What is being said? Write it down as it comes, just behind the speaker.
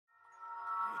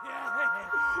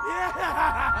Meat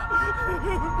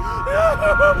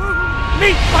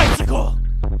bicycle!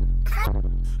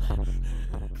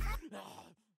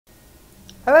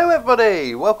 Hello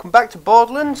everybody, welcome back to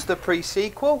Borderlands, the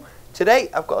pre-sequel.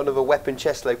 Today I've got another weapon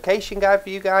chest location guide for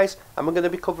you guys, and we're going to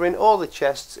be covering all the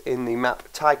chests in the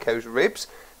map Tycho's Ribs.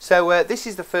 So this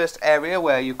is the first area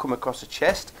where you come across a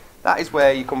chest. That is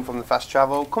where you come from the fast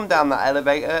travel, come down that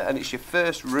elevator, and it's your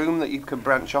first room that you can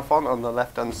branch off on the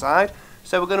left hand side.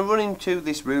 So we're going to run into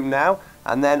this room now,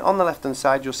 and then on the left hand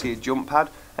side you'll see a jump pad,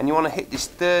 and you want to hit this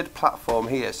third platform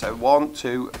here. So 1,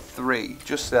 2, 3,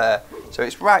 just there. So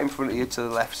it's right in front of you to the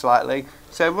left slightly.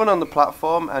 So run on the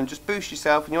platform and just boost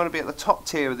yourself, and you want to be at the top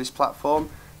tier of this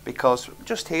platform, because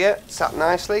just here, sat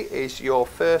nicely, is your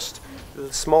first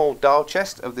small dial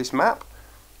chest of this map.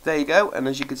 There you go, and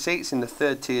as you can see it's in the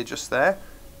third tier just there.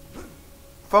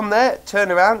 From there, turn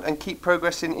around and keep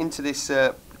progressing into this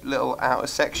little outer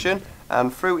section,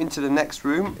 and through into the next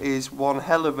room is one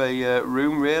hell of a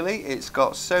room really. It's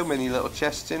got so many little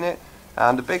chests in it,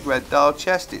 and a big red dial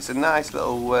chest. It's a nice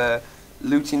little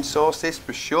looting source this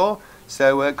for sure.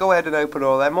 So go ahead and open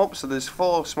all them up. So there's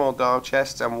 4 small dial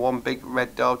chests and 1 big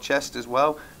red dial chest as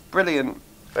well. Brilliant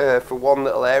for one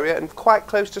little area, and quite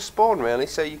close to spawn really,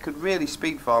 so you could really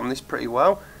speed farm this pretty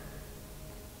well.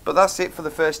 But that's it for the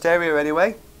first area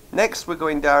anyway. Next we're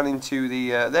going down into the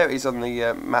there it is on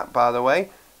the map by the way,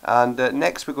 and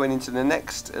next we're going into the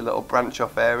next little branch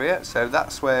off area. So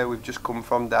that's where we've just come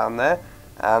from down there,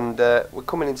 and we're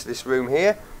coming into this room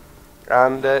here,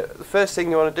 and the first thing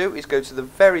you want to do is go to the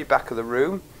very back of the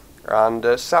room,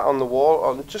 and sat on the wall,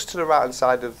 on just to the right hand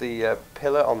side of the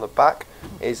pillar on the back,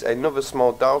 is another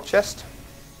small dial chest.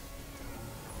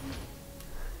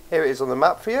 Here it is on the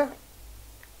map for you.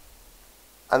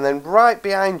 And then right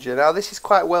behind you, now this is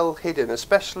quite well hidden,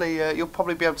 especially you'll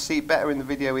probably be able to see it better in the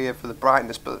video here for the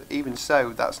brightness, but even so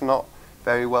that's not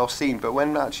very well seen. But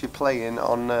when actually playing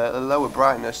on a lower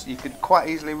brightness, you could quite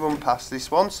easily run past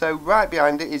this one. So right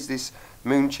behind it is this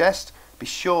moon chest. Be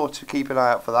sure to keep an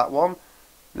eye out for that one.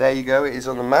 There you go, it is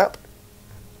on the map.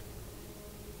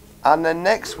 And then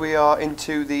next we are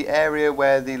into the area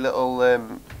where the little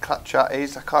claptrap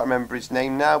is. I can't remember his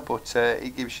name now, but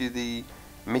it gives you the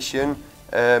mission.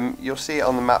 You'll see it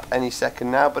on the map any second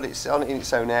now, but it's in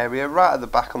its own area. Right at the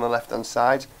back on the left hand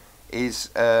side is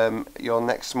your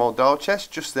next small dial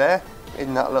chest, just there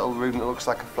in that little room that looks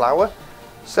like a flower.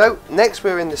 So next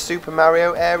we're in the Super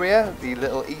Mario area, the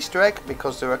little Easter egg,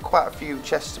 because there are quite a few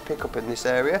chests to pick up in this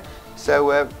area. So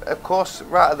of course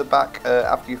right at the back,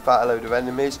 after you fight a load of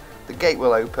enemies, the gate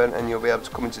will open and you'll be able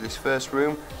to come into this first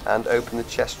room and open the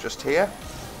chest just here.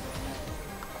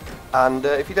 And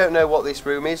if you don't know what this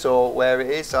room is or where it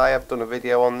is, I have done a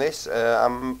video on this.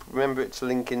 Remember to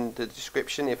link in the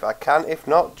description if I can. If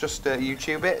not, just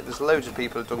YouTube it. There's loads of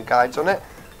people who've done guides on it.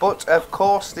 But of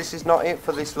course this is not it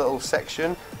for this little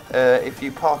section. If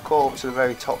you parkour up to the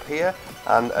very top here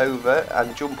and over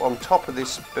and jump on top of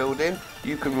this building,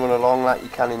 you can run along like you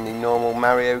can in the normal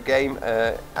Mario game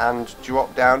and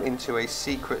drop down into a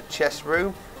secret chest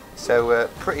room. So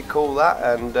pretty cool that,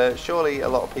 and surely a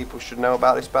lot of people should know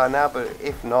about this by now, but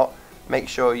if not, make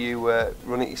sure you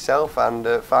run it yourself and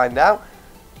find out.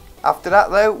 After that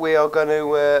though, we are going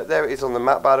to, there it is on the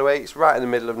map by the way, it's right in the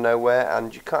middle of nowhere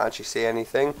and you can't actually see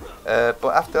anything, but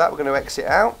after that we're going to exit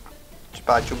out just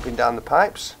by jumping down the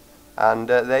pipes, and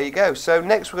there you go. So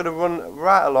next we're going to run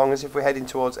right along as if we're heading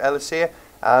towards Ellis here,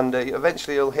 and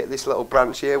eventually you'll hit this little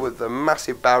branch here with the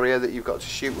massive barrier that you've got to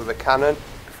shoot with a cannon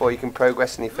before you can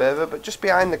progress any further. But just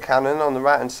behind the cannon on the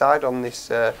right hand side on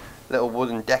this little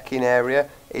wooden decking area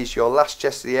is your last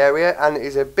chest of the area, and it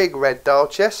is a big red dial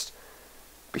chest.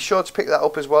 Be sure to pick that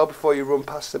up as well before you run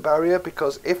past the barrier,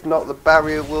 because if not the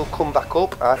barrier will come back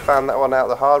up. I found that one out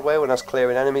the hard way when I was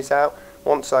clearing enemies out.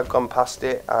 Once I've gone past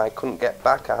it I couldn't get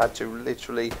back, I had to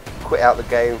literally quit out the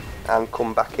game and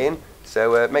come back in.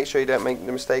 So make sure you don't make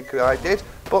the mistake that I did.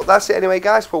 But that's it anyway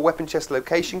guys for Weapon Chest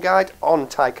Location Guide on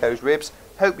Tycho's Ribs.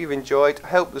 Hope you've enjoyed,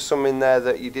 hope there's some in there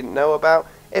that you didn't know about.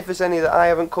 If there's any that I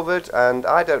haven't covered and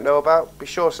I don't know about, be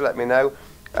sure to let me know,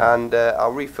 and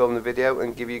I'll refilm the video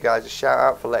and give you guys a shout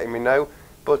out for letting me know.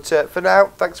 But for now,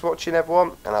 thanks for watching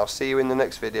everyone, and I'll see you in the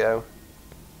next video.